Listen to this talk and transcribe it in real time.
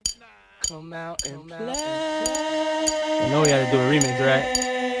Come out and play. You know we had to do a remix, right?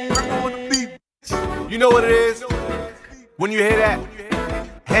 You know what it is? When you hear that?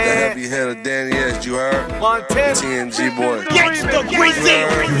 The heavy head of Danny S, you heard? Montana. TNG boy. Gangsta Greasy.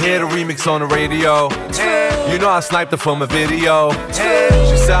 You hear the remix on the radio. You know I sniped her from a video.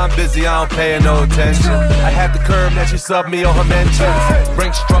 She said I'm busy, I don't pay her no attention. I had the curve that she subbed me on her mentions.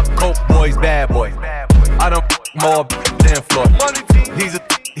 Brinks truck, coke boys, bad boy. I don't more than Floyd.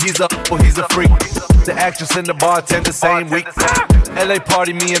 He's a freak. The actress and the bartender same week. LA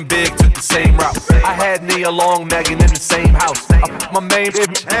party, me and Big took the same route. I had Nia Long, Megan in the same house. I put my main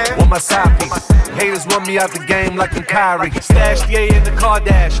bitch with my side piece. Haters run me out the game like I'm Kyrie. Stashed Ye in the car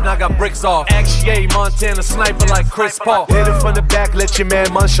dash, and I got bricks off. Axe Ye, Montana sniper like Chris Paul. Hit it from the back, let your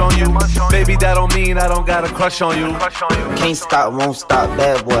man munch on you. Baby, that don't mean I don't got a crush on you. Can't stop, won't stop,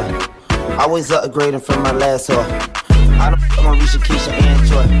 bad boy. Always upgrading from my last whore. I don't on Risha, Keisha, and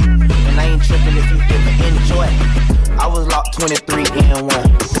Joy. And I ain't tripping if you didn't enjoy. I was locked 23 and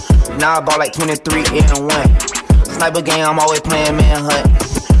 1. Now I bought like 23 and 1. Sniper game, I'm always playing manhunt.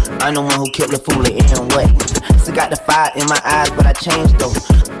 I'm the one who killed the fool and what? Still got the fire in my eyes, but I changed though.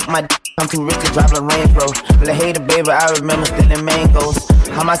 My I'm too rich to drive a Range Rover. The hater baby, I remember stealing mangoes.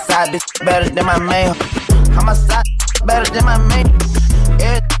 How my side bitch better than my main. How my side better than my main.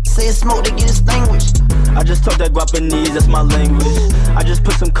 Say it's smoke to get extinguished. I just talk that Guapanese, that's my language. I just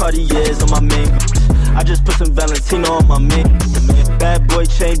put some Cartiers on my main. I just put some Valentino on my main. Bad boy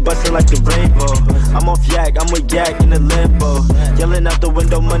chain bustin' like the rainbow. I'm off yak, I'm with yak in the Lambo. Yelling out the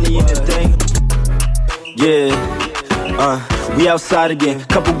window, money in the thing. Yeah, we outside again.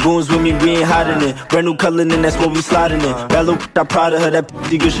 Couple goons with me, we ain't hiding it. Brand new color, and that's what we sliding in. That little I'm proud of her, that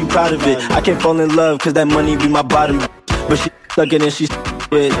p***y girl, she proud of it. I can't fall in love, cause that money be my bottom. But she stuck it and she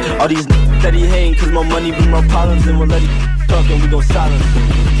with all these that he hating, cause my money be more problems. And we'll let it talk and we gon' silence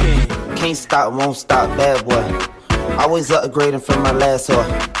him. Can't stop, won't stop, bad boy. Always upgrading from my last whore.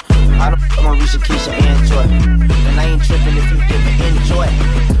 I don't on Risha, Keisha, and Joy. And I ain't tripping if you didn't enjoy.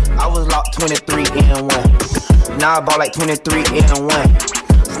 I was locked 23 and 1. Now I bought like 23 and 1.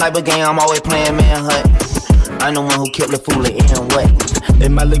 Sniper game, I'm always playing manhunt. I'm the one who killed the fool and what? It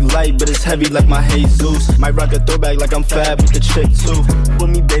might look light, but it's heavy like my Jesus. Might rock a throwback like I'm fab with the chick too. With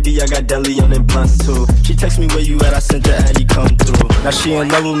me, baby, I got deli on them blunts too. She text me where you at, I sent her Addy come through. Now she in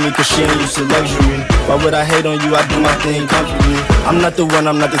love with me cause she ain't used to luxury. Why would I hate on you? I do my thing comfortably. I'm not the one,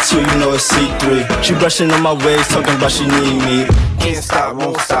 I'm not the two, you know it's C3. She brushing on my waves, talking about she need me. Can't stop,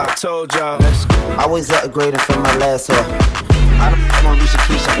 won't stop, told y'all. Always upgrading from my last whore. I don't on Risha,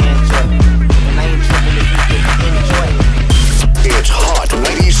 Keisha, and Joy. And I ain't tripping if you didn't enjoy. It's Hot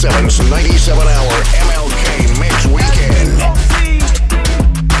 97's 97-hour MLK Mix Weekend.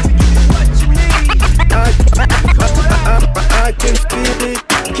 I can feel it.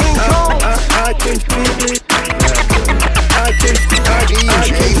 I can feel it.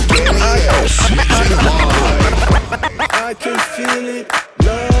 I can feel it.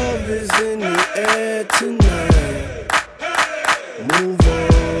 Love is in the air tonight. Move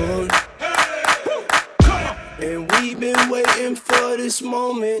on. And we've been waiting for this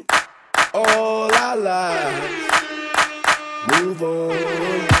moment all our lives. Move on.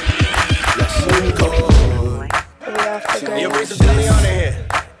 Let's move on. Yo, bring some Johnny on in here.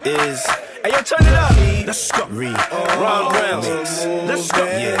 Hey, yo, turn it up. Let's go. Ron Brown. Let's go.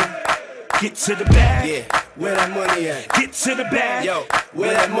 Yeah. Get to the bag. Yeah. Where that money at? Get to the bag. Yo,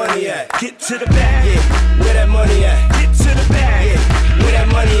 where that money at? Get to the bag. Yeah. Where that money at? Get to the bag. Yeah. Where that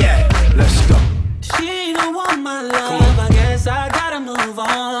money at? Let's go. She don't want my love, I guess I gotta move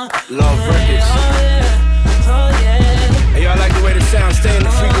on. Love Records. Oh yeah. Hey, y'all like the way the sound stay in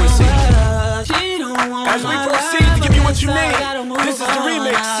the frequency. She don't want As we my proceed love, to give you what you I need, gotta move this is the on.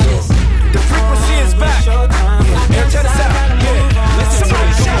 remix. The frequenty is back. Yeah. Now check this out. Yeah, listen to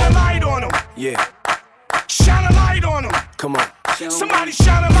Somebody it. shine a light on him. Yeah, Shine a light on him. come on. Somebody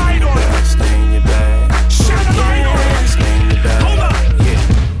shine a light on him. Stay in your bag. Shine a light on him. Stay in your bag. Hold up.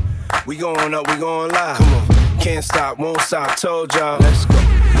 Yeah, we going up, we going live. Come on. Can't stop, won't stop. Told y'all. Let's go.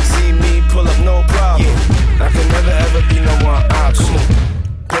 See me pull up, no problem. Yeah. I can never ever be no one option.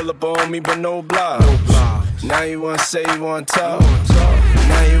 Pull up on me, but no blog. Now you wanna say you wanna talk.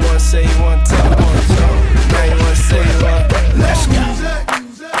 Now you wanna say you wanna talk. Now you wanna say you wanna. Let's go.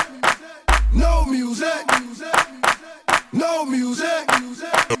 No music. No music.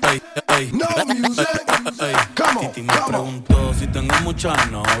 No music. Come on. Titi me preguntó si tengo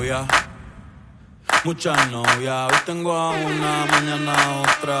muchas novias. Muchas novias. Hoy tengo a una, mañana a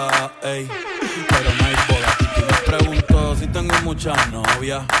otra. Ey. Pero no hay boda. Titi me preguntó si tengo muchas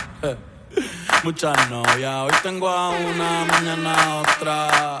novias. Muchas novias. Hoy tengo a una, mañana a otra.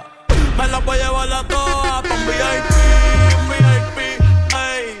 Me las voy a llevar a todas pa' un VIP,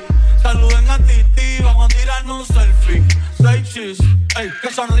 ey. Saluden a Titi, vamos a tirarnos un selfie. 6 chis, ey.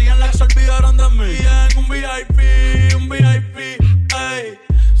 Que sonrían las que se olvidaron de mí. Bien, un VIP, ey.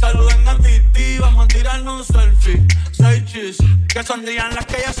 Saluden a Titi, vamos a tirarnos un selfie. 6 chis, que sonrían las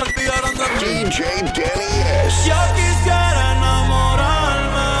que ya se olvidaron de mí. DJ Danny S. Yo quisiera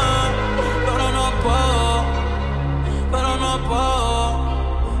enamorarme, pero no puedo.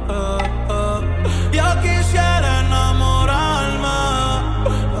 Yo quisiera enamorarme,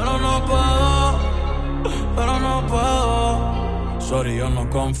 pero no puedo. Sorry, yo no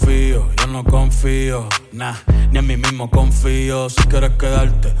confío, nah, ni en mí mismo confío. Si quieres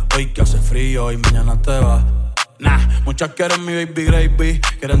quedarte, hoy que hace frío y mañana te vas. Nah, muchas quieren mi baby gravy,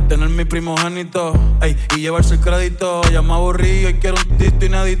 quieren tener mi primogénito, ey, y llevarse el crédito. Ya me aburrí y quiero un disco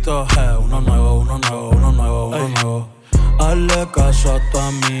inédito. Uno nuevo. Hazle caso a tu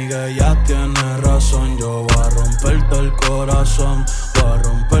amiga, ella tiene razón. Yo voy a romperte el corazón,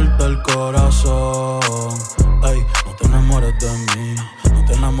 ey, no te enamores de mí, ey,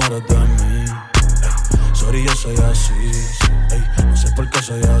 sorry, yo soy así, ey, no sé por qué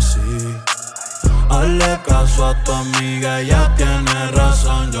soy así. Hazle caso a tu amiga, ella tiene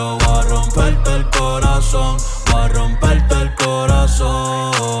razón. Yo voy a romperte el corazón,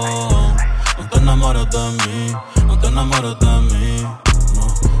 No te enamores de mí, no,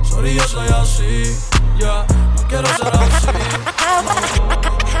 sorry, yo soy así, ya, no quiero ser así.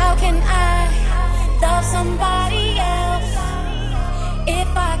 How can I love somebody else if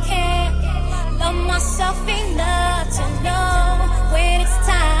I can't love myself enough to know when it's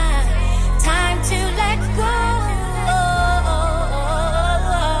time to let go?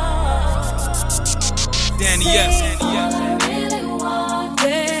 Danny S.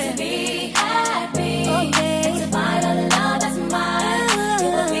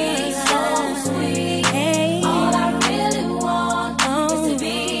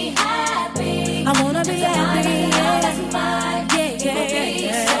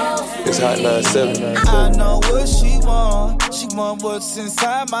 Hot 97. I know what she want. She want what's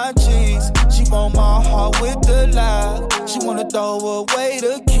inside my jeans. She want my heart with the lie. She wanna throw away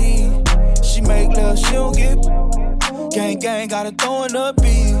the key. She make love, she don't get. Gang, gotta throw in the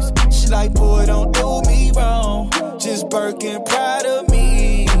beats. She like, boy, don't do me wrong. Just Birkin, proud of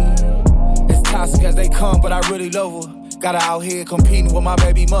me. As toxic as they come, but I really love her. Got her out here competing with my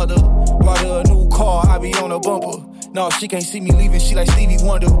baby mother. Brought her a new car, I be on a bumper. No, she can't see me leaving, she like Stevie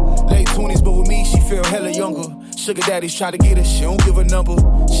Wonder. Late 20s, but with me, she feel hella younger. Sugar daddies try to get her, she don't give a number.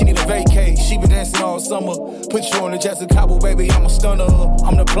 She need a vacay, she been dancing all summer. Put you on the Jessica Cabo, baby, I'm a stunner.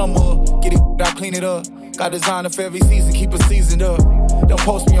 I'm the plumber, get it, I clean it up. Got designer for every season, keep it seasoned up. Don't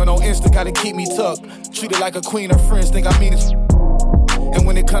post me on no Insta, gotta keep me tucked. Treat her like a queen, her friends think I mean it. And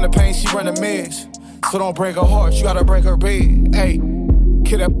when it come to pain, she run a mess. So don't break her heart, you gotta break her bed. Hey,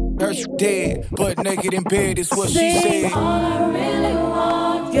 kill that her dead, but naked in bed is what she said. All I really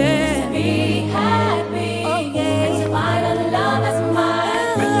want is to be happy. Oh, yeah. And to find a love that's mine.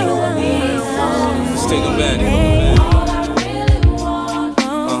 Let's take them back. All I really want is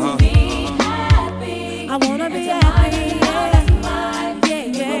to be happy. I wanna be happy.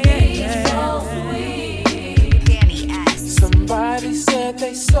 Somebody said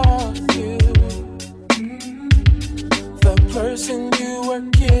they saw you. The person you were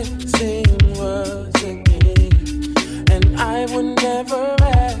kissing wasn't me, and I would never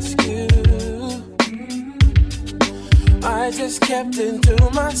ask you. I just kept it to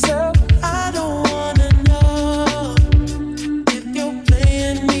myself. I don't wanna know if you're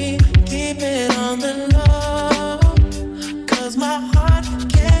playing me. Keep it on the low, 'cause my heart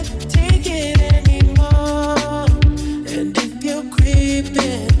can't take it anymore. And if you're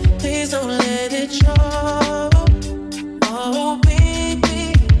creeping, please don't let it show. Oh,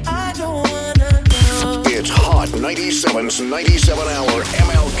 baby, I don't wanna know. It's Hot 97's 97-hour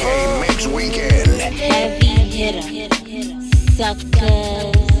MLK Mix Weekend. Heavy hitter,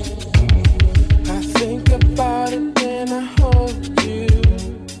 suckers. I think about it when I hold you.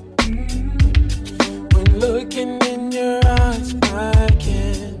 When looking in your eyes, I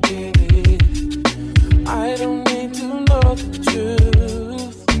can't believe. I don't need to know the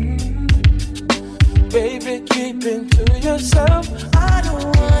truth. Baby, keep it to yourself. I don't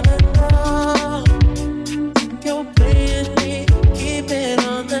wanna know. You're playing me, keep it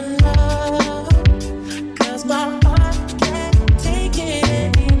on the low. 'Cause my heart can't take it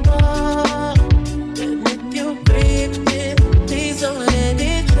anymore. And if you're breathing, please don't let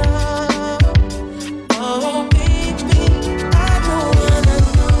it show. Oh, baby, I don't wanna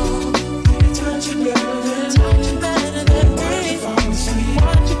know. You touch it better than me.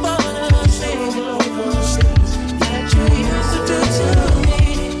 Want you for the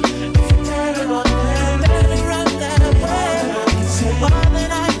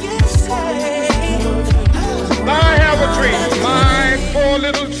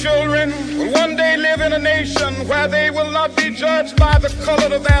live in a nation where they will not be judged by the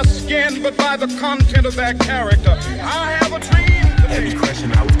color of their skin, but by the content of their character. I have a dream today. Every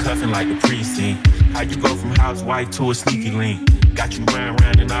question I was cuffing like the precinct. How you go from housewife to a sneaky link? Got you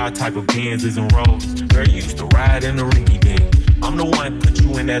round in all type of Benzes and Rolls. Girl, you used to ride in the rinky dink. I'm the one put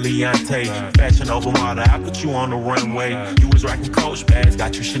you in that Leontay. Fashion over model, I put you on the runway. You was rocking Coach bags,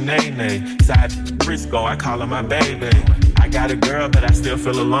 got you Sinead. Side Briscoe, I call her my baby. I got a girl, but I still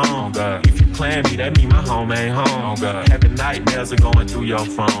feel alone. If you plan me, that mean my home ain't home. Having nightmares are going through your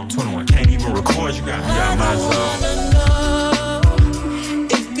phone. 21, can't even record, you got me out my zone.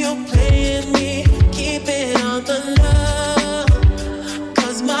 If you're playing me, keep it on the low.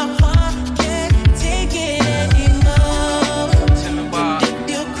 'Cause my heart can't take it anymore. If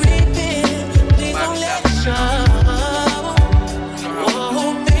you're creeping, please don't let it show.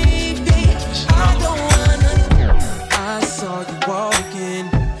 Oh baby, I don't wanna. I saw you walking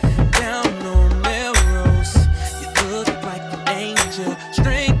down on Melrose. You look like an angel,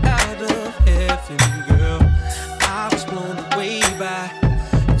 straight out of heaven, girl. I was blown away by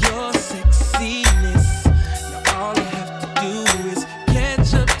your sexiness. Now all I have to do is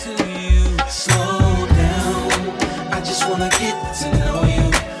catch up to you. Slow down, I just wanna get to know you.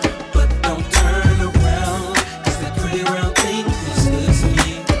 But don't turn around, 'cause that pretty round thing misses me.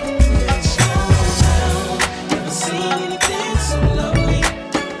 Slow down, never seen anything so lovely.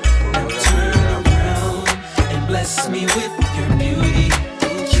 Now turn around and bless me with your beauty.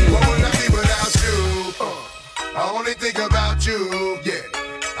 What would I be without you? I only think about you, yeah.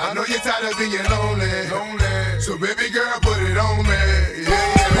 I know you're tired of being lonely. So baby girl, put it on me, yeah.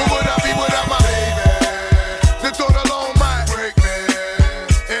 What would I be without my baby? The thought alone might break me,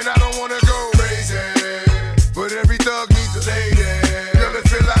 and I don't wanna go crazy, but every thug needs a lady. Girl, it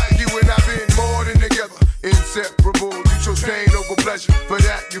feel like you and I've been more than together, inseparable. You chose pain over pleasure, for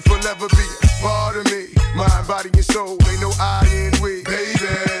that you forever be a part of me. Mind, body, and soul, ain't no I in we, baby.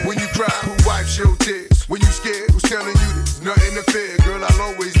 When you cry, who wipes your tears? When you scared, who's telling you this? Nothing to fear, girl, I'll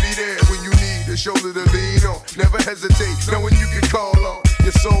always be there. When you need a shoulder to lean on, never hesitate, knowing you can call on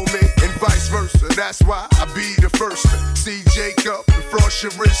your soulmate and vice versa. That's why I be the first to see Jacob and frost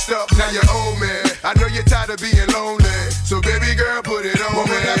your wrist up. Now you're old man, I know you're tired of being lonely, so baby girl, put it on. What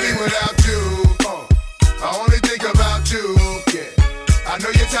would I be without you? I only think about you, yeah. I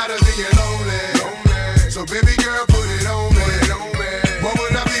know you're tired of being lonely, so baby girl, put it on me. What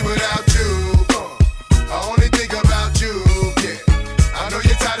would I be without you? I only think about you, yeah. I know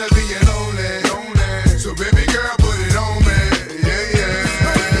you're tired of being lonely, so baby girl, put it on me, yeah.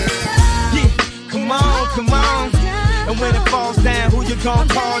 Come on. And when it falls down, who you gon'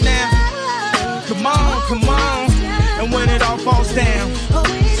 call now? Come on. And when it all falls down,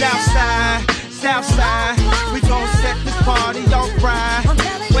 Southside, we gon' set this party off right.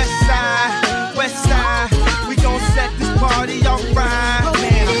 Westside, we gon' set this party off right.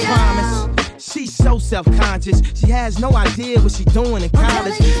 Man, I promise. She's so self-conscious, she has no idea what she doing in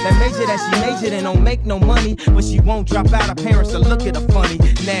college. That major that she majored in don't make no money, but she won't drop out. Her parents will look at her funny.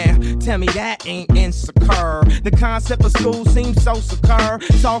 Now, tell me that ain't insecure. The concept of school seems so secure.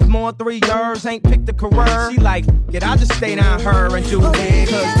 Sophomore 3 years, ain't picked a career. She like, I just stay down her and do it,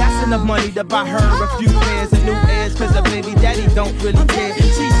 'cause that's enough money to buy her a few pairs of new ears, 'cause her baby daddy don't really care.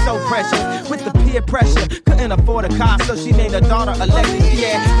 She's so precious, with the peer pressure, couldn't afford a car, so she named her daughter Alexis.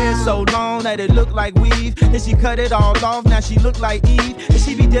 Yeah, hair so long that it looked like weave, and she cut it all off, now she look like Eve. And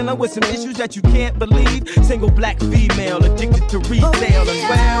she be dealing with some issues that you can't believe. Single black female, addicted to retail as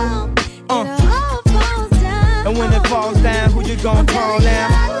well. And when it falls down, who you gon' call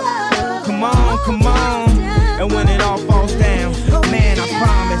now? Come on. And when it all falls down, man, I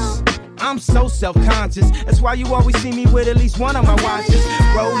promise, I'm so self-conscious. That's why you always see me with at least one of my watches.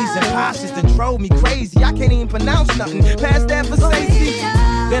 Rollies and Porsches that drove me crazy. I can't even pronounce nothing past that for safety.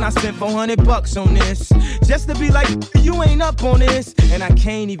 Then I spent $400 on this, just to be like, you ain't up on this. And I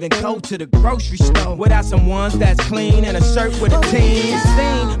can't even go to the grocery store without some ones that's clean and a shirt with a team.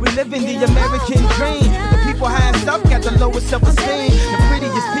 We live in the American dream. The people highest up got the lowest self-esteem. The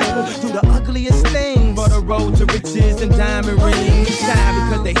prettiest people do the ugliest thing. But the road to riches and diamond rings. Shine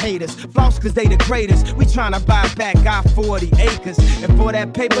because they hate us, floss cause they the greatest. We tryna buy back our 40 acres. And for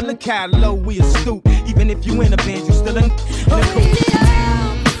that paper, look how low we a stoop. Even if you in a band, you still in the coop.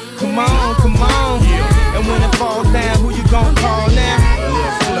 Come on. And when it falls down, who you gon' call now?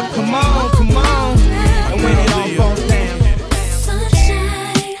 Come on. And when it all falls down.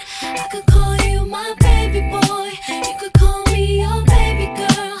 Sunshine, I could call you my baby boy. You could call me your baby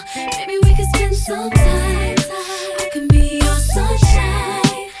girl. Maybe we could spend some time. I could be your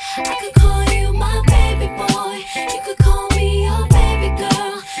sunshine. I could call you my baby boy. You could call me your baby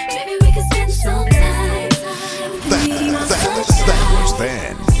girl. Maybe we could spend some time.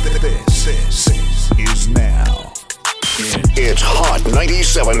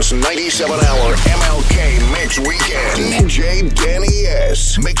 97's 97-hour MLK Mix Weekend. DJ Danny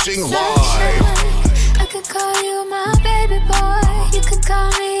S. mixing live. I could call you my baby boy. You could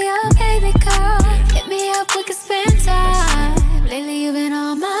call me your baby girl. Hit me up, we could spend time. Lately you've been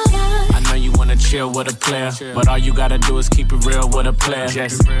on my mind. I know you wanna chill with a player, but all you gotta do is keep it real with a player.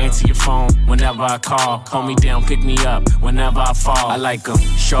 Just answer your phone whenever I call. Hold me down, pick me up whenever I fall. I like 'em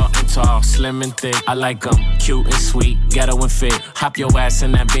short and tall, slim and thick. I like 'em cute and sweet, ghetto and fit. Hop your ass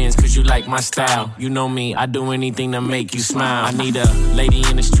in that Benz cause you like my style. You know me, I do anything to make you smile. I need a lady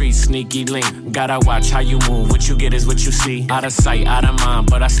in the street, sneaky link. Gotta watch how you move, what you get is what you see. Out of sight, out of mind,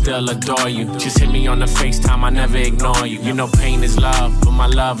 but I still adore you. Just hit me on the FaceTime, I never ignore you. You know pain is love, but my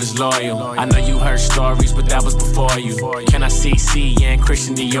love is loyal. I know you heard stories, but that was before you. Can I see and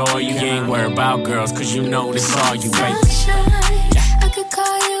Christian Dior? You ain't worried about girls, cause you know this all you, baby. I could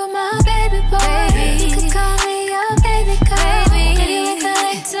call you my baby boy. You could call me your baby girl. Can you wake up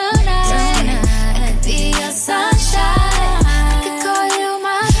tonight? I could be your sunshine. I could call you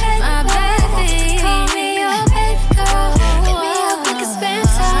my baby. Call me your baby girl. Hit me up, we could spend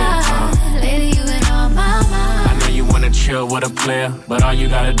time. Lately you been on my mind. I know you wanna chill with a player, but all you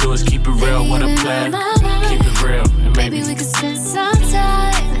gotta do is keep it real with a player. Keep it real, and maybe we could spend some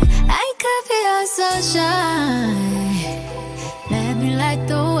time. I could be your sunshine. Let me light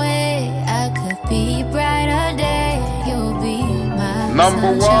the way. I could be a brighter day. You'll be my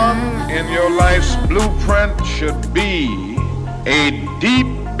Number sunshine. one in your life's blueprint should be a deep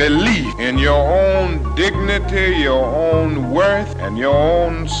belief in your own dignity, your own worth, and your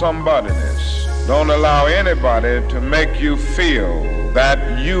own somebodyness. Don't allow anybody to make you feel that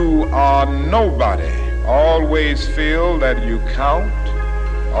you are nobody. Always feel that you count.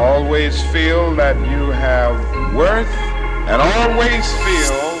 Always feel that you have worth. And always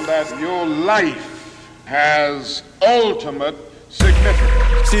feel that your life has ultimate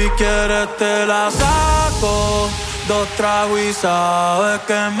significance. Si quieres te la saco, 2 tragos y sabes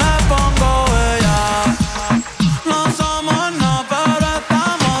que me pongo bella. No somos nada, pero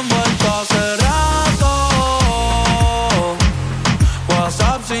estamos envueltos hace rato.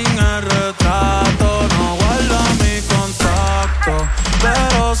 WhatsApp sin el retrato, no guarda mi contacto,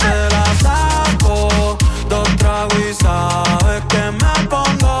 pero se la saco, 2 tragos y sabes que me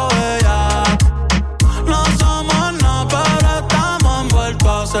pongo bella. No somos nada, pero estamos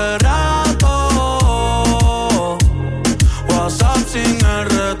envueltos hace rato. WhatsApp sin el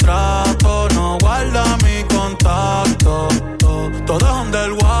retrato, no guarda mi contacto. Todo es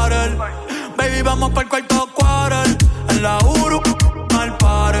underwater. Baby, vamos pa'l cuarto quarter. En la Uru, mal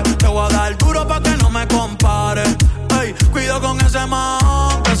pare. Te voy a dar duro pa' que no me compare. Ey, cuido con ese man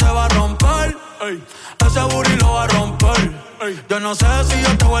que se va a romper. Ey, ese booty lo va a romper. Ey, yo no sé si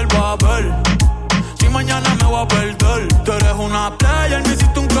yo te vuelvo a ver. Si mañana me voy a perder. Tú eres una player, me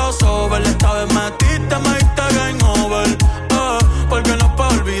hiciste un crossover. Esta vez metiste, me diste game over. Porque no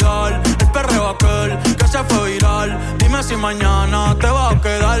puedo olvidar el perreo aquel que se fue viral. Dime si mañana te vas a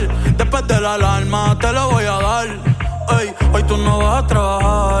quedar. Después de la alarma te lo voy a dar. Ey, hoy tú no vas a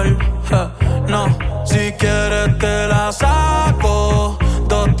trabajar. No, si quieres te la saco.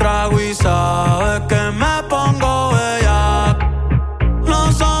 2 tragos y sabes que me pongo bella.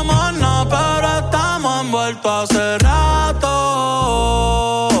 No somos nada, pero estamos envueltos hace rato.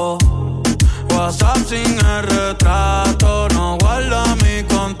 WhatsApp sin el retrato, no guarda mi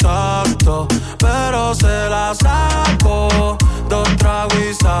contacto, pero se la saco. 2 tragos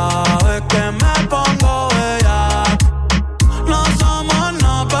y sabes que me pongo bella. No somos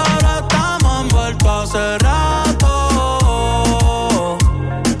nada, pero estamos envueltos hace rato.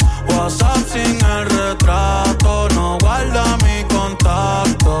 WhatsApp sin el retrato, no guarda mi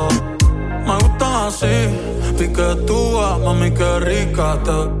contacto. Me gustan así, piquetúa, mami, qué rica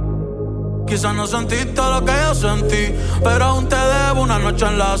te. Quizás no sentiste lo que yo sentí, pero aún te debo una noche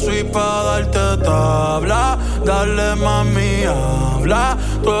en la suite para darte tabla. Dale, mami, habla.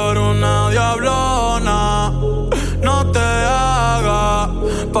 Tú eres una diablona, no te hagas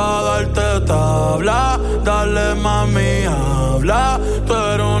para darte tabla. Dale, mami, habla. Tú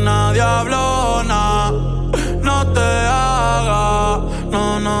eres una diablona, no te hagas.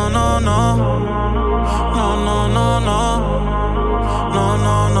 No, no, no, no. No, no, no, no. No,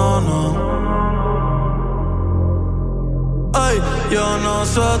 no, no, no. Ay, yo no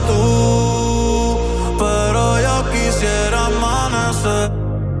sé tú, pero yo quisiera amanecer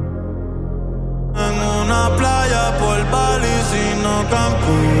en una playa por Bali, sino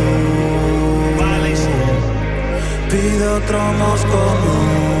Cancún. Pide otro Moscú.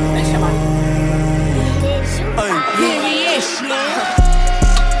 Ay.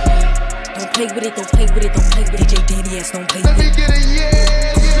 play with it, don't play with it, don't play with it. DJ Danny ass, don't play with it. Let me get a yeah.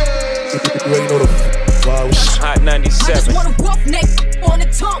 You already know the vibe. Hot 97. I just want a rough neck on the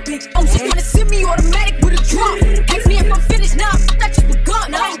tongue. I'm just gonna send me automatic with a drop. Ask me if I'm finished now, I just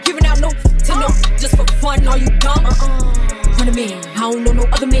begun. I ain't giving out no to no, just for fun. Are you dumb? Run a man, I don't know no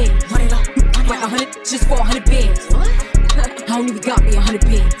other man. Run it up, write 100 just for 100 bands. I don't even got me 100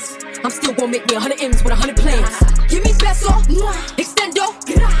 bands. I'm still gonna make me 100 M's with 100 plans. Give me peso, extendo.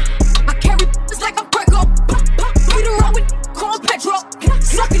 I carry just like I'm Prego. Beat around with Carl Pedro.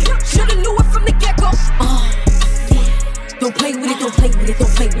 Suck it, shoulda knew it from the get-go. Don't play with it, don't play with it,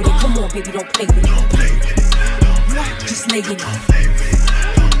 don't play with it. Come on, baby, don't play with it. Don't play with it. Just lay in it.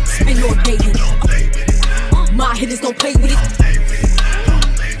 Spin all day in it. My hitters don't play with it.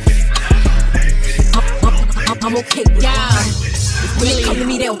 I'm okay with it. When they come to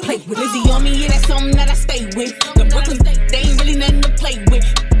me, they don't play with it. Lizzie on me, yeah, that's something that I stay with. The Brooklyn, they ain't really nothing to play with.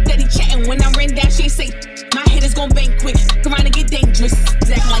 Steady chatting when I ran down, she ain't say my hitters gon' bang quick. Come around and get dangerous.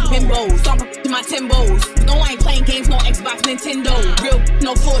 Acting like bimbos. Talk to my Timbos. No, I ain't playing games, no Xbox, Nintendo. Real,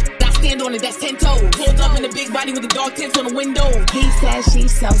 no force, I stand on it, that's 10 toes. Pulled up in the big body with the dog tints on the window. He says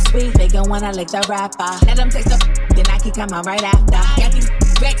she's so sweet, they gon' wanna lick the rapper. Let them taste the then I can come out right after. Got these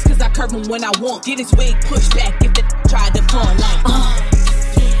backs cause I curve him when I want. Get his wig pushed back if the try to fun like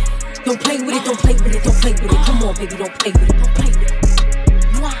Don't play with it, don't play with it, don't play with it. Come on, baby, don't play with it, don't play with it.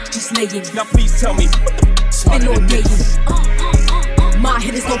 Just lay in it. Now please tell me. Spin all day in it. My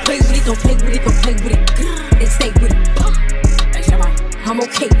hitters don't play with it, don't play with it, don't play with it. They stay with it. I'm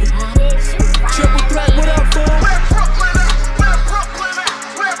okay with it. Triple threat, what up, fool? Where Brooklyn at?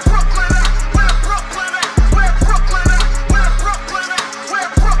 Where Brooklyn at? Where Brooklyn at? Where Brooklyn at? Where Brooklyn at? Where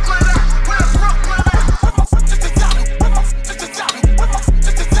Brooklyn at? Where Brooklyn at? Where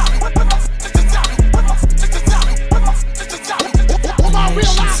Brooklyn at? All my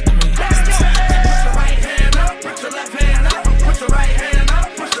real life. Put your right hand up, put your left hand up. Put your right hand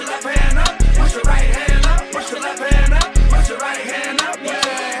up, put your left hand up. Put your right hand up, put your left hand up. Put your right hand up,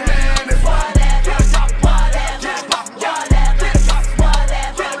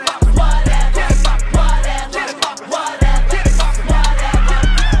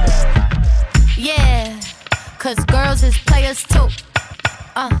 yeah. Cause girls is players too.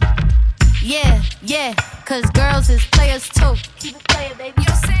 Yeah, cause girls is players too. Keep it playing, baby.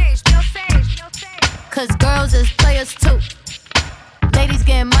 Yo, Sage. Cause girls is players too. Ladies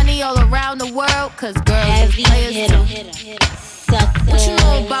getting money all around the world, cause girls is players too. What you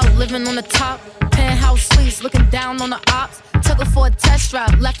know about living on the top? Penthouse suites, looking down on the ops. Took her for a test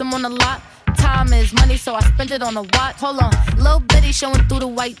drive, left them on the lot. Time is money, so I spent it on a watch. Hold on, little bitty showing through the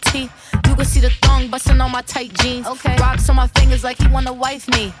white tee. You can see the thong busting on my tight jeans. Okay, rocks on my fingers like he wanna wife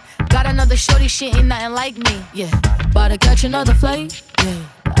me. Got another shorty, she ain't nothing like me. Yeah, about to catch another flight. Yeah,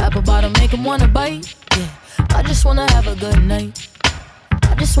 the apple bottom make him wanna bite. Yeah, I just wanna have a good night.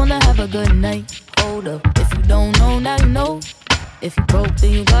 I just wanna have a good night. Hold up, if you don't know, now you know. If you broke,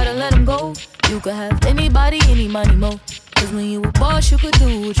 then you gotta let him go. You could have anybody, any money, mo. Cause when you a boss, you could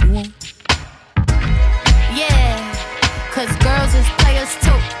do what you want. Yeah, cause girls is players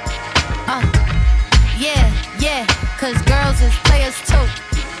too. Yeah, cause girls is players too.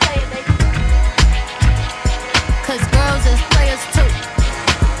 Cause girls is players too.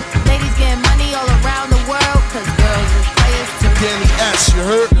 Ladies getting money all around the world, cause girls is players too. Danny S, you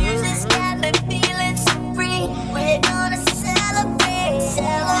heard? Music's got me feeling so free. We're gonna celebrate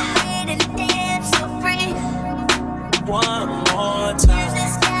and dance so free. One more time.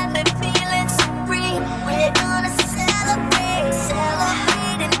 Music's got me feeling so free. We're gonna celebrate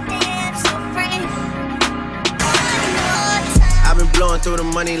and dance so free. I've been blowing through the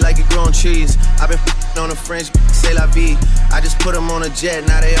money like it growing trees. I've been on a French, c'est la vie. I just put them on a jet,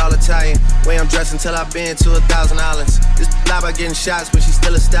 now they all Italian. Way I'm dressed until I've been to 1,000 islands. This lie about getting shots, but she's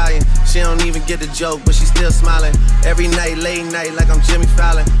still a stallion. She don't even get the joke, but she's still smiling. Every night, late night, like I'm Jimmy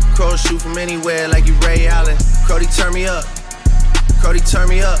Fallon. Crows shoot from anywhere, like you Ray Allen. Crody, turn me up. Crody, turn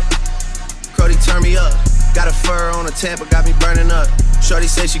me up. Crody, turn me up. Got a fur on a Tampa, got me burning up. Shorty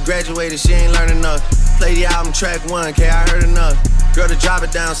say she graduated, she ain't learning enough. Play the album track 1, K, I heard enough. Girl to drive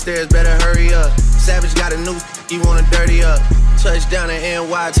it downstairs, better hurry up. Savage got a new, he wanna dirty up. Touchdown in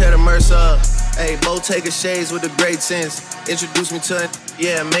NY, tear the Mercer up. Hey, Bottega shades with the great sense. Introduce me to it,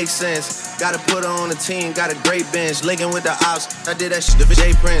 yeah, it makes sense. Gotta put her on the team, got a great bench. Linking with the ops, I did that shit to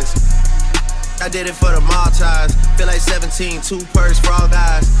J Prince. I did it for the Maltese. Feel like 17, 2 perks for all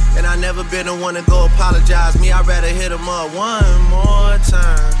guys. And I never been the one to go apologize. Me, I'd rather hit him up one more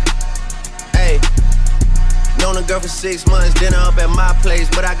time. Hey, Known a girl for 6 months, dinner up at my place.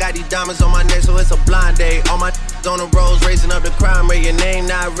 But I got these diamonds on my neck, so it's a blind date. All my on the roads, raising up the crime rate. Your name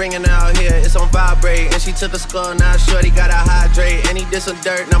not ringing out here, it's on vibrate. And she took a skull, now shorty gotta hydrate. And he did some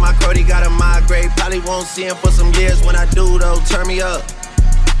dirt, now my Crody gotta migrate. Probably won't see him for some years. When I do though, turn me up.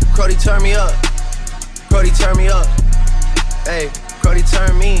 Crody, turn me up. Crody, turn me up. Hey, Crody,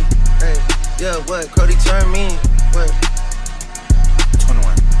 turn me. Hey, yeah, what? Crody, turn me. What?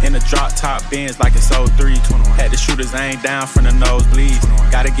 21. In the drop top Benz like it's 03. 21. Had the shooters aimed down from the nosebleeds.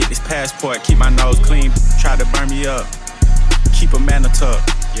 Gotta get this passport, keep my nose clean. Try to burn me up, keep a man tuck.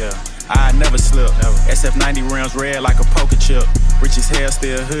 Yeah, I never slip. SF90 rims red like a poker chip. Rich as hell,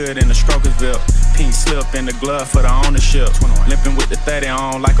 still hood in the Strokersville. Pink slip in the glove for the ownership. 21. Limping with the 30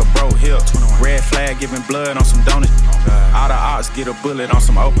 on like a broke hip. 21. Red flag giving blood on some donuts. All the ops get a bullet on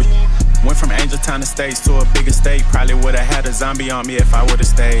some Oprah. Went from Angel Town Estates to a bigger state. Probably would've had a zombie on me if I would've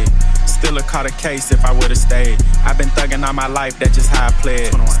stayed. Still've caught a case if I would've stayed. I've been thugging all my life, that's just how I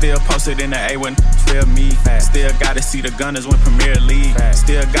played. Still posted in the A when feel me. Still gotta see the Gunners win Premier League.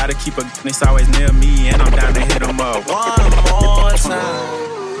 Still gotta keep a it's always near me. And I'm down to hit them up. One more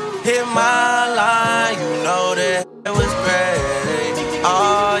time, hit my line, you know that it was great.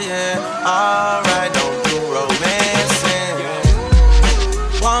 Oh yeah, alright, don't do romancing.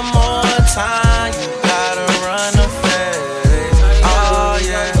 One more time, you gotta run the face. Oh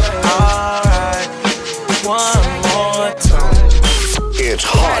yeah, alright, one more time. It's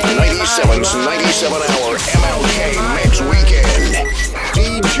Hot 97's 97-hour MLK Mix Weekend.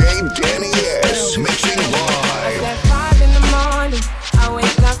 DJ Danny S. mixing live. At 5 in the morning, I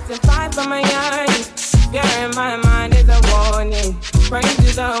wake up to 5 for my yearning. Fear in my mind is a warning. Pray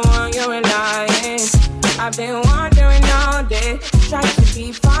to the one you're relying. I've been wandering all day, tried to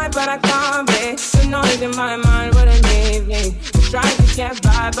be fine, but I can't be. The noise in my mind wouldn't leave me. Tried to get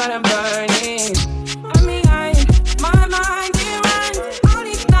by, but I'm burning. I'm behind, my mind it runs. All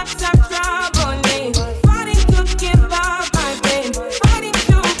these thoughts have troubled me. Fighting to give up my pain, fighting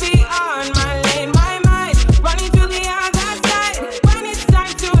to be on my lane. My mind running to the other side. When it's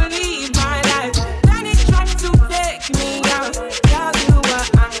time to leave my life, then it tries to take me out. Tell you what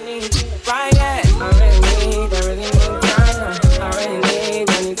I need, right? Yeah, I really need China. I need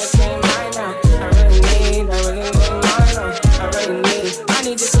to change mine now. I really need mine now. I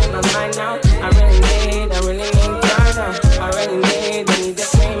need to change my mind now. I really need China. I need to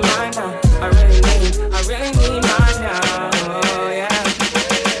change mine now. I really need mine now. Oh yeah.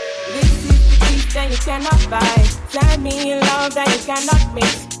 This is the peace that you cannot buy. Tell me love that you cannot mix.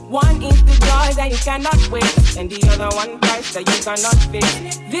 One is the joy that you cannot wait, and the other one price that you cannot fix.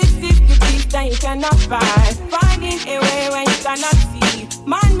 This is the peace that you cannot buy. Finding a way when you cannot see.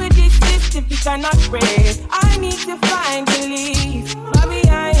 Man with this system you cannot pray. I need to find relief. But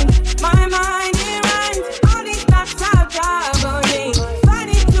behind my mind it runs. All these thoughts have troubled me.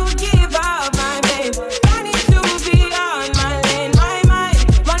 Fighting to give up my babe. Fighting to be on my lane. My mind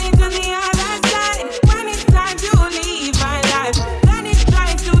running to the other side. When it's time to leave my life, then it's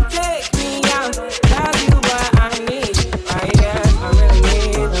trying to take me out. Tell you what I need. Right here, I really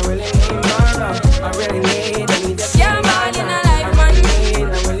need my love. I really need that. Yeah, man, in a life, man.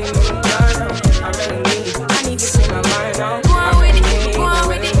 I really need your love. I need to change my mind now. Go on with it, go on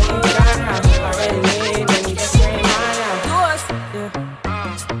with it. I really need to change my mind.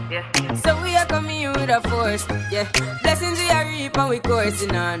 Yeah. So we are coming here with a force. Yeah. Blessings we are reap and we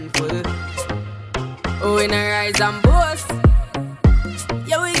coursing on full. Oh, we not rise and boast.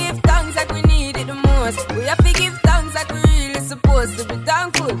 Yeah, we give thanks like we need it the most. We have to give thanks like we really supposed to be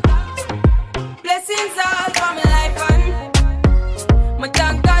thankful. Blessings all for my life and my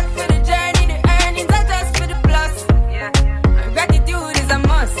thank God for the journey. The earnings are just for the plus. Yeah, and gratitude is a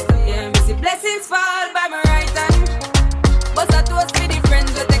must. Yeah, we see blessings fall by my right hand. But I toast for the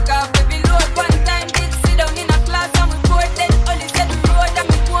friends we take off every load. One time did sit down in a class and we poured then only said the road and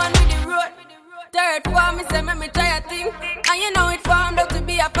we go on with the road. Third form, me say me try a thing. And you know it formed out to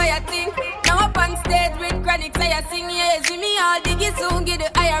be a fire thing. Now up on stage with chronics, I sing, yeah, see me all diggy soon, get the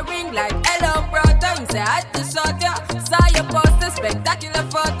higher ring like hello, bro. Time say I had to show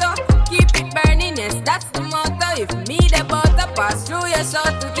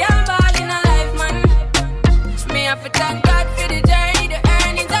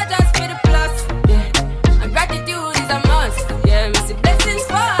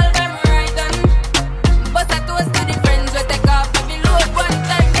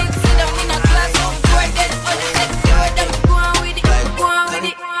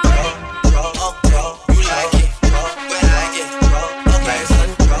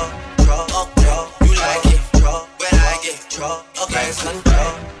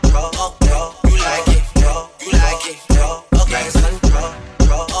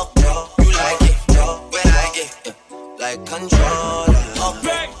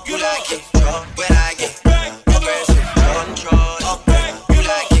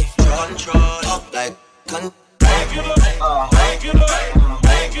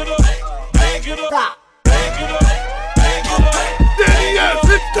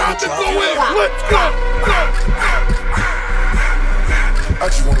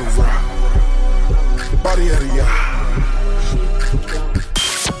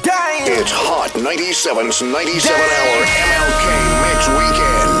It's Hot 97's 97-hour MLK Mix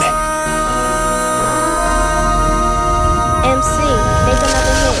Weekend. MC, make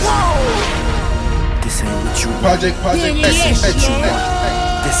another hit. This ain't what you want. Project, This ain't what you want.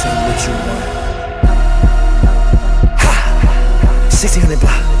 This ain't what you want. Ha! 1600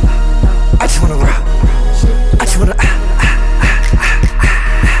 block. I just wanna rock. I just wanna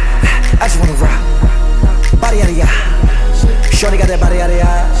I just wanna rock. Body yada yada. Shorty got that body yada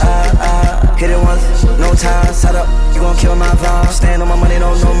yada. Hit it once, no time. Side up, you gon' kill my vibe. Stand on my money,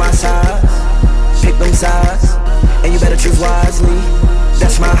 don't know my size. Pick them sides, and you better choose wisely.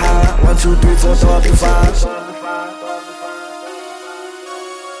 That's my high. 1, 2, 3, 4, throw up to 5.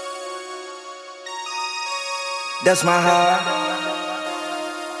 That's my high.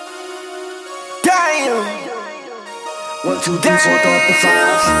 Damn. 1, 2, 3, 4, throw up to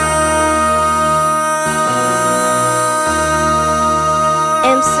 5.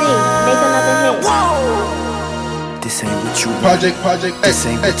 MC, make another hit. This ain't what you want. Project, This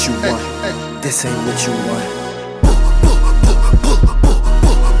ain't what you want. This ain't what you want.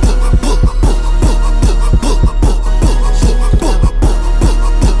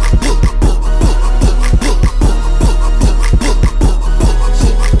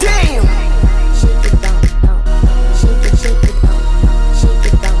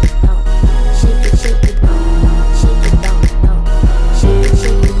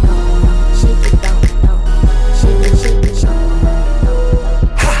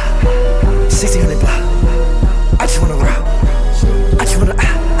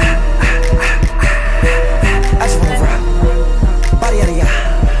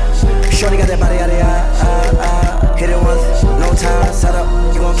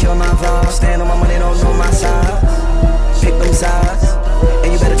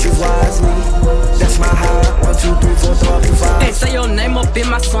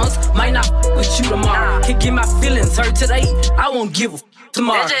 Give a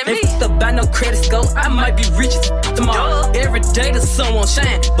tomorrow. If the buy no credit score, I might be rich tomorrow. Every day the sun won't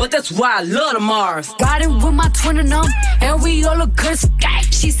shine, but that's why I love the Mars. Riding with my twin and them, and we all look good.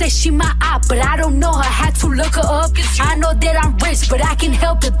 She said she my eye, but I don't know her. Had to look her up. I know that I'm rich, but I can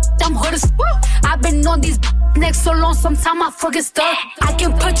help it. I'm hood as I've been on these next so long, sometimes I forget stuff. I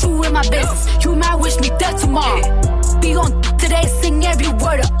can put you in my business. You might wish me dead tomorrow. Be on today, sing every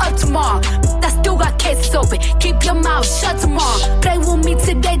word up tomorrow. I still got cases open. Keep your mouth shut tomorrow. Play with me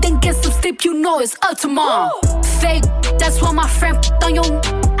today, then get some sleep. You know it's up tomorrow. Fake, that's why my friend on your.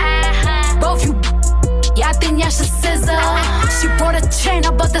 Both you. Yeah, I think y'all should scissor. She brought a chain,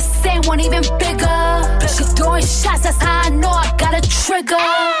 I bought the same one, even bigger. She throwing shots, that's how I know I got a trigger.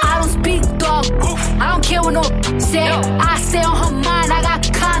 I don't speak dog, I don't care what no say. I say on her mind, I got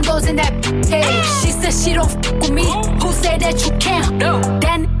condos in that hey. She said she don't f with me, who said that you can't?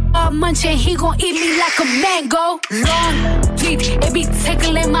 Then munching, he gon' eat me like a mango. Long teeth, it be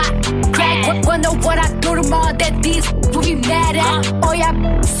tickling my crack. Wonder what I do tomorrow that these will be mad at. Oh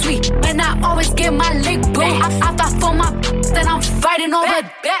yeah, sweet, and I always get my lick boo. I fight for my then I'm fighting over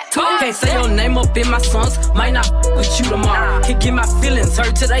that too. Can't say your name up in my songs, might not with you tomorrow. Can't get my feelings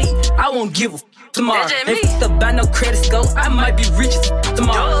hurt today, I won't give a tomorrow. If the buy no credit score, I might be rich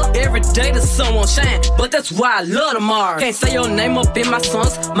tomorrow. Every day the sun won't shine, but that's why I love the Mars. Can't say your name up in my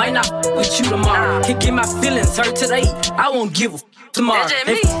songs, might not with you tomorrow. Can't get my feelings hurt today, I won't give a tomorrow.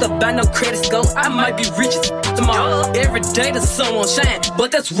 If the buy no credit score, I might be rich tomorrow. Every day the sun won't shine,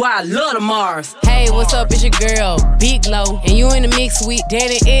 but that's why I love the Mars. Hey, what's up? It's your girl, Big Low, and you in the mix with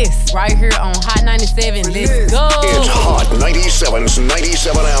Danny S. Right here on Hot 97. Let's go. It's Hot 97's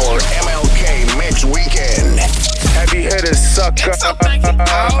 97-hour MLK Mix Weekend. Heavy hitters sucker.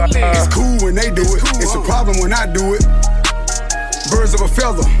 It's cool when they do it. It's a problem when I do it. Birds of a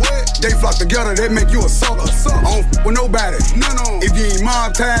feather, they flock together, they make you a sucker. I don't f with nobody. If you ain't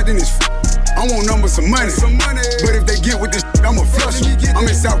mob tied, then it's I want numbers, some money. But if they get with this I'ma flush them. I'm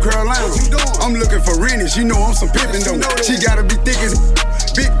in South Carolina. I'm looking for Rennie. She know I'm some pimpin' though. She gotta be thick as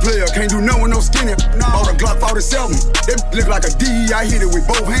big player. Can't do no one no skinny. Bought a Glock 47. They look like a D. I hit it with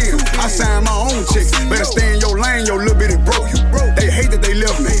both hands. I signed my own chicks. Better stay in your lane. Your little bitty broke. They hate that they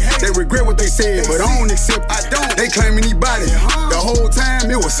left me. They regret what they said, but I don't accept it. They claiming he body. The whole time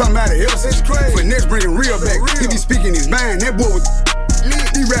it was somebody else. Finesse bringing real back. He be speaking his mind. That boy was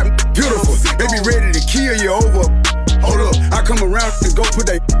he rapping beautiful. They be ready to kill you over. Hold up, I come around and go put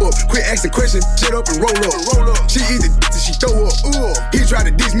that up. Quit asking questions, shut up and roll up. She eat the till she throw up. He tried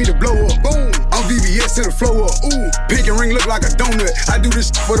to diss me to blow up. Boom, I'm VVS to the flow up. Pink and ring look like a donut. I do this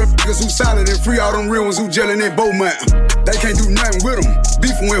for the niggas who solid and free all them real ones who gelling that bow mountain. They can't do nothing with them.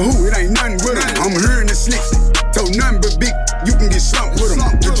 Beefing with who? It ain't nothing with them. I'm hearing the slicks. So nothing but big, you can get slumped with them.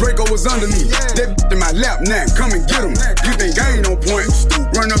 The Draco was under me. That in my lap now, come and get him. You think I ain't on point?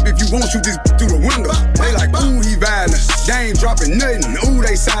 Run up if you want, shoot this through the window. They like, ooh, he violent. They ain't dropping nothing, ooh,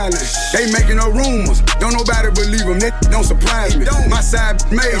 they silent. They making no rumors, don't nobody believe them. That don't surprise me. My side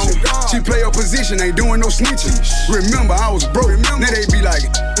major, she play her position, ain't doing no snitching. Remember, I was broke, now they be like,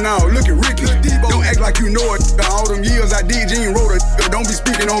 nah, look at Ricky. Don't act like you know it. All them years I did, you ain't wrote it. Don't be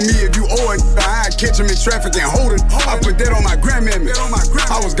speaking on me if you owe it. I catch him in traffic and hold it. I put that on my grandmammy.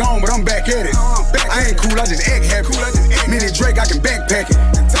 I was gone, but I'm back at it. I ain't cool, I just act happy. Mini Drake, I can backpack it.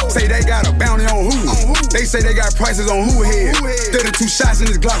 Say they got a bounty on who? They say they got prices on who head. 32 shots in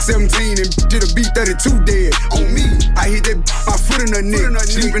this Glock 17 and it'll be 32 dead. On me, I hit that my foot in her neck.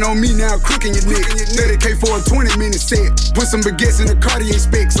 Sleeping on me now, crooking your neck. 30K for a 20-minute set. Put some baguettes in the Cartier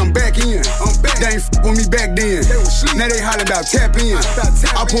specs. I'm back in. They ain't with me back then. Now they hollering about tap in.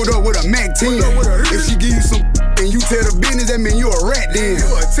 I pulled up with a Mac 10. If she give you some and you tell the business, that mean you a rat then.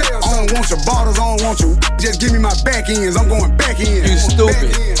 I don't want your bottles, I don't want your. Just give me my back ends. I'm going back in. You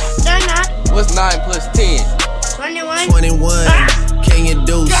stupid. They're not. What's 9 plus 10? 21. 21. Can you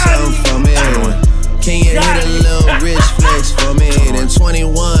do something for me? Can you hit a little rich flex for me? Then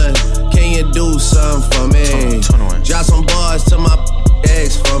 21. Can you do something for me? Drop some bars to my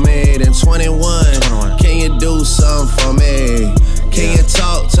ex for me. Then 21. Can you do something for me? Can you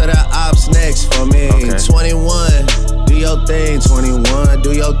talk to the ops next for me? 21. Do your thing, 21.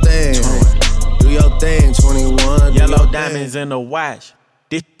 Do your thing. Do your thing, 21. Yellow diamonds in the watch.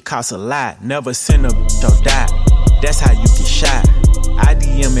 This costs a lot. Never send a or die. That's how you get shot. I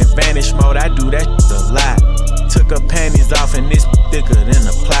DM in vanish mode. I do that a lot. Took her panties off and this thicker than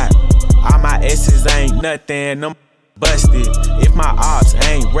a plot. All my S's ain't nothing. Them busted. If my ops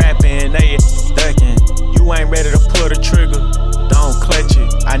ain't rapping, they ducking. You ain't ready to pull the trigger. Don't clutch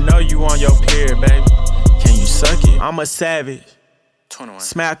it. I know you on your period, baby. Can you suck it? I'm a savage. 21.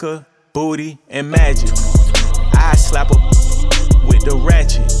 Smacker, booty, and magic. I slap a with the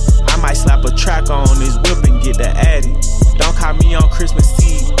ratchet. I might slap a track on this whip and get the addy. Don't call me on Christmas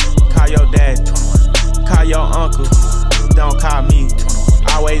Eve. Call your dad. 21. Call your uncle. 21. Don't call me.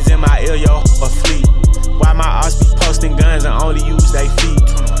 21. Always in my ear, yo, a fleet. Why my ops be posting guns and only use they feet?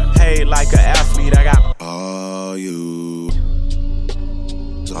 21. Paid like an athlete, I got all you.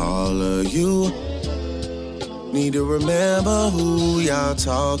 All of you need to remember who y'all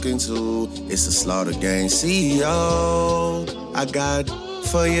talking to. It's the Slaughter Gang CEO. I got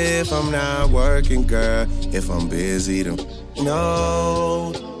for you if I'm not working, girl. If I'm busy, then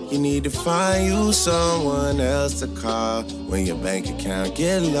no. You need to find you someone else to call when your bank account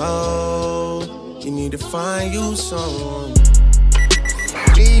get low. You need to find you someone.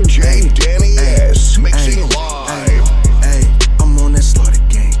 DJ Danny S. Mixing live. I'm on that Slaughter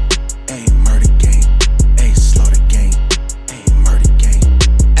Gang. Murder Gang. Slaughter Gang. Murder Gang.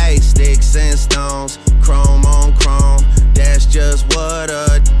 Sticks and stones, chrome on chrome. That's just what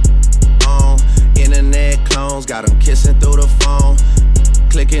a on. Internet clones got them kissing through the phone.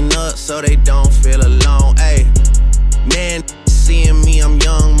 Clicking up so they don't feel alone. Man, seeing me, I'm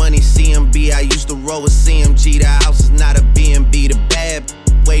young money CMB. I used to roll with CMG. The house is not a B&B. The bad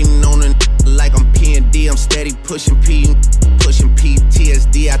waiting on a like I'm P&D. I'm steady pushing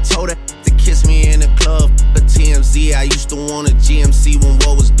PTSD. I told her to kiss me in the club. A TMZ. I used to want a GMC when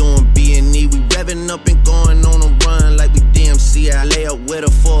what was doing B&E. We revving up and going on a run like we DMC. I lay up with her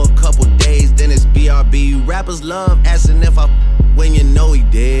for a couple days, then it's BRB. You rappers love asking if I when you know he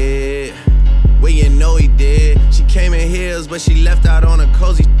did. When you know he did. She came in heels, but she left out on a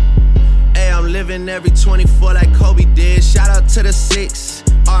cozy. I'm living every 24 like Kobe did. Shout out to the 6,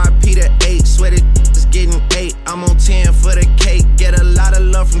 RIP to 8. Swear it is getting 8. I'm on 10 for the cake. Get a lot of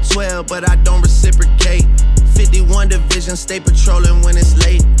love from 12, but I don't reciprocate. 51 division, stay patrolling when it's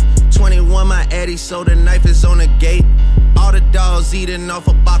late. 21 my Eddie, so the knife is on the gate. All the dogs eating off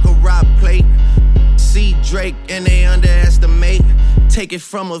a Baccarat plate. See Drake and they underestimate. Take it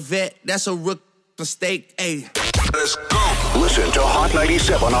from a vet, that's a rookie mistake. Let's go. Listen to Hot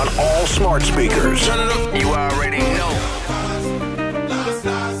 97 on all smart speakers. You already know.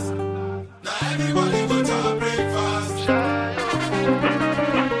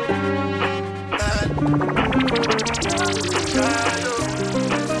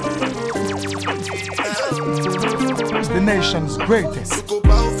 It's the nation's greatest.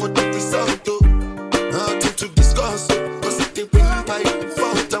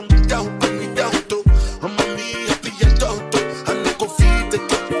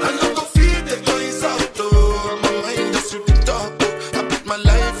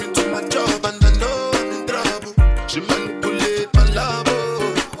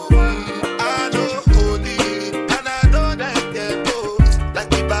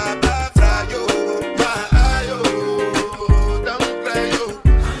 Bye.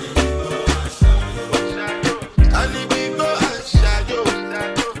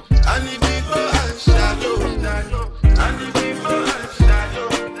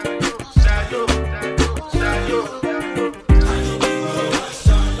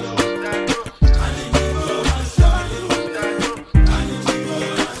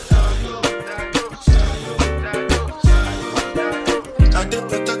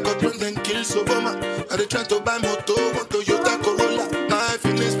 better cut run than kill Soboma. I dey try to buy moto, want Toyota Corolla. My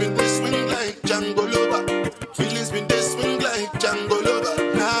feelings been they swing like Django Lover. Feelings been they swing like Django Lover.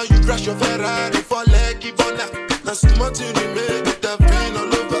 Now you crash your Ferrari for Lucky Bona. Now so much you remake it have been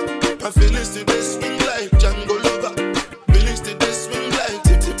all over. My feelings still they swing like Django Lover. Feelings still they swing like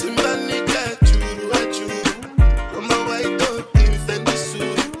Timbani get you. I'm a white dog, defend the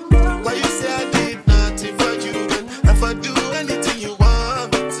suit. Why you say I did nothing for you? If I do anything you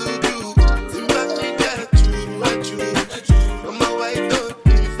want me to do, Timbani get you. I'm a white dog,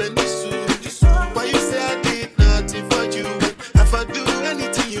 defend the suit. Why you say I did nothing for you? If I do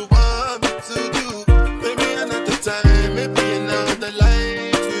anything you want me to do, maybe another time, maybe another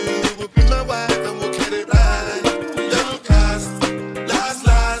life, you will be my wife and we'll get it right. Don't cast,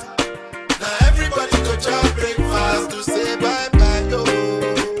 last. Now everybody go to breakfast to say bye-bye, yo.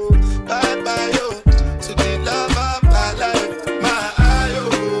 Bye-bye, yo. To the love of my life, my eye, yo.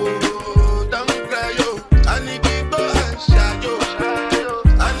 Don't cry, yo. I need people and shine, yo.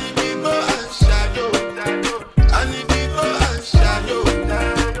 I need people and shine, yo. I need people and shine, yo.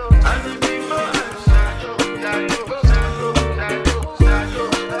 I need people and shine, yo. I need people and shine, yo.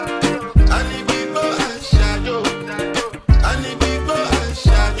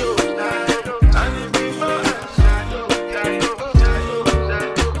 I need people and shine, yo.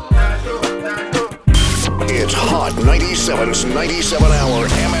 It's Hot 97's 97-hour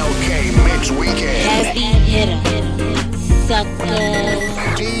MLK Mix Weekend. Heavy hitter, sucker.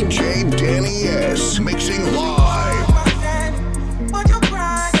 DJ Danny S. mixing live. Would you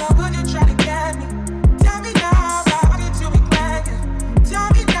cry or would you try to get me? Tell me now, I want you to be glad. Tell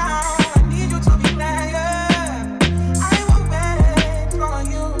me now, I need you to be glad. I will wait for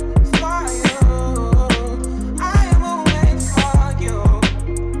you, for you. I will wait for you.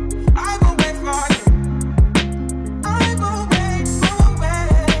 I will wait for you. I will wait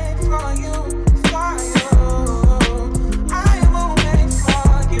for you, for you. I will wait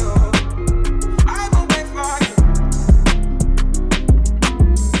for you. I will wait for you.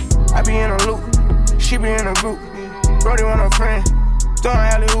 I be in a loop, she be in a group. Brody want a friend, throwing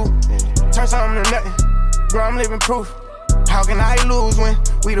alley-oop. Turn something to nothing, bro, I'm living proof. How can I lose when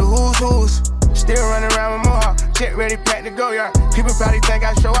we the who's? Still running around with Mohawk, jet ready, packed to go, yard. People probably think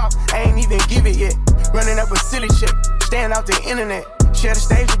I show off, I ain't even give it yet. Running up a silly shit, stand out the internet. Share the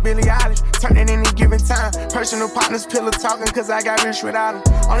stage with Billie Eilish, turn it any given time. Personal partners, pillow talking, cause I got rich without them.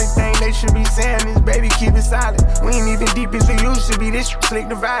 Only thing they should be saying is, baby, keep it silent. We ain't even deep as we used to be, this slick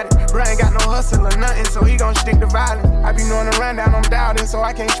divided. Bro ain't got no hustle or nothing, so he gon' stick to violence. I be knowing the rundown, I'm doubting, so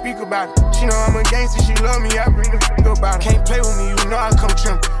I can't speak about it. She know I'm a gangster, she love me, I bring the about it. Can't play with me, you know I come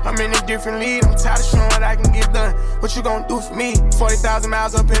trim. I'm in a different league, I'm tired of showing what I can get done. What you gon' do for me? 40,000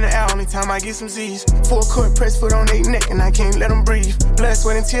 miles up in the air, only time I get some Z's. Full court, press foot on their neck, and I can't let them breathe. Blood,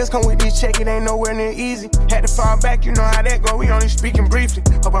 sweat, and tears come with this check, it ain't nowhere near easy. Had to fall back, you know how that go, we only speaking briefly.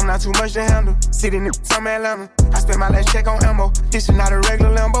 Hope I'm not too much to handle. Sitting in from Atlanta, I spent my last check on ammo. This is not a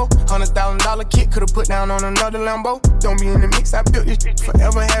regular Lambo. $100,000 kit, could've put down on another Lambo. Don't be in the mix, I built this shit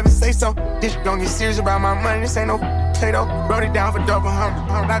forever, have it say so. This don't get serious about my money, this ain't no play-doh. Wrote it down for double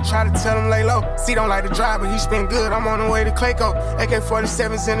hummer. I try to tell him lay low. C don't like to drive, but he spin good, I'm on the way to Clayco.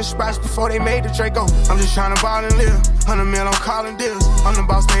 AK-47s in the spots before they made the Draco. I'm just trying to ball and live. 100 mil, I'm calling deals. I'm the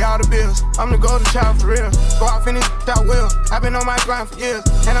boss, pay all the bills. I'm the golden child for real. Go out, finish out will. I've been on my grind for years,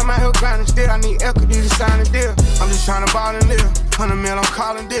 and I'm out here grinding still. I need equity to sign a deal. I'm just trying to ball and live. 100 mil, I'm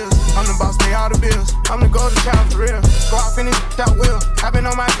calling deals. I'm the boss, pay all the bills. I'm the golden child for real. Go out, finish out will. I've been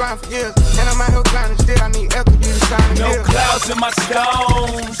on my grind for years, and I'm out here grinding still. I need equity to sign a deal. No clouds in my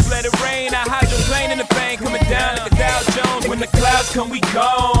stones. Let it rain. I hydroplane in the bank, coming down like the Dow Jones. When the clouds come, we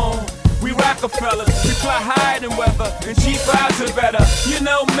gone. We Rockefellers, we fly higher than weather, and cheap vibes are better. You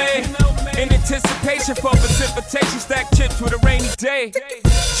know me, in anticipation for precipitation, stack chips with a rainy day.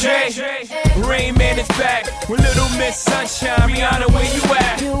 Jay, Rain Man is back with Little Miss Sunshine. Rihanna, where you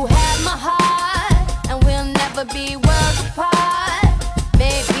at? You have my heart, and we'll never be worlds apart.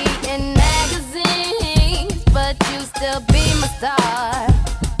 Maybe in magazines, but you still be my star.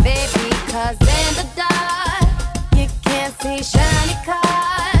 Baby, 'cause in the dark, you can't see shiny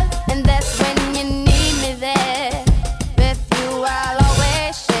cars. And that's when you need me there. With you, I'll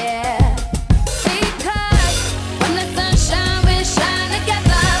always share. Because when the sunshine, we shine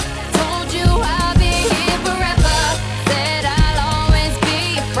together. Told you I'll be here forever. Said I'll always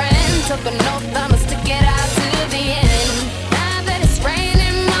be your friend. Took an oath, I'ma stick it out to the end. Now that it's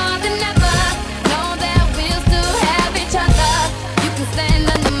raining more than ever, know that we'll still have each other. You can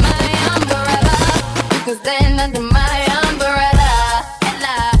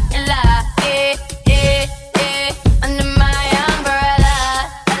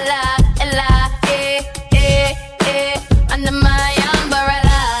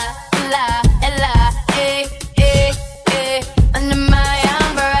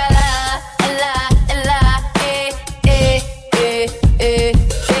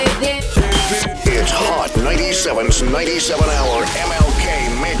 97's 97 Hour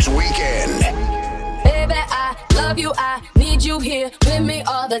MLK Mix Weekend. Baby, I love you, I need you here with me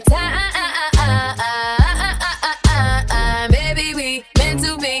all the time. Baby, we meant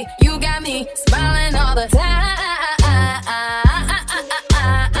to be, you got me smiling all the time.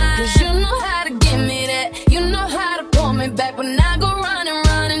 Cause you know how to give me that, you know how to pull me back when I go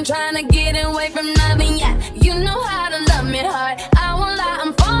running, trying to get away from nothing. Yeah, you know how to love me hard, I won't lie,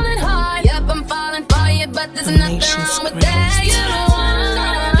 I'm falling hard. Yep, I'm falling for you, but there's nothing wrong with that. You the one.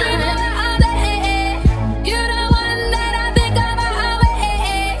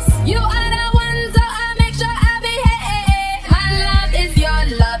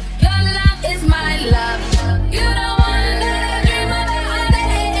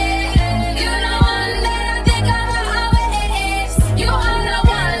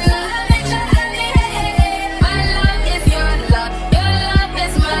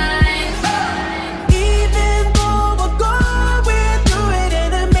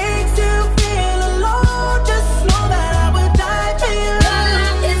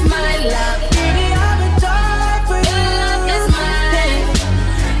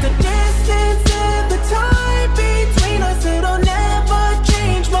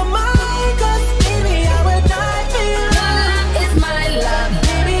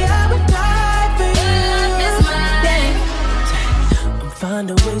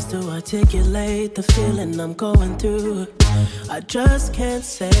 Articulate the feeling I'm going through. I just can't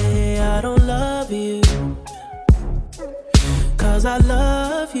say I don't love you, cause I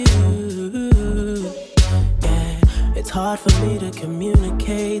love you. Yeah, it's hard for me to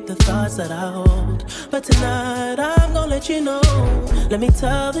communicate the thoughts that I hold, but tonight I'm gonna let you know. Let me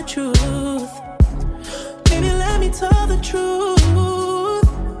tell the truth. Baby, let me tell the truth.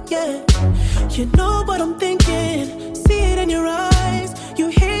 Yeah, you know what I'm thinking, see it in your eyes. You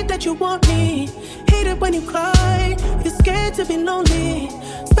hate that you want me, hate it when you cry. You're scared to be lonely,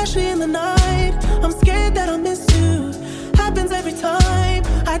 especially in the night. I'm scared that I'll miss you, happens every time.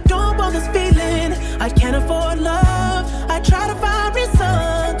 I don't want this feeling, I can't afford love. I try to find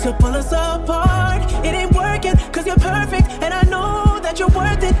reason to pull us apart.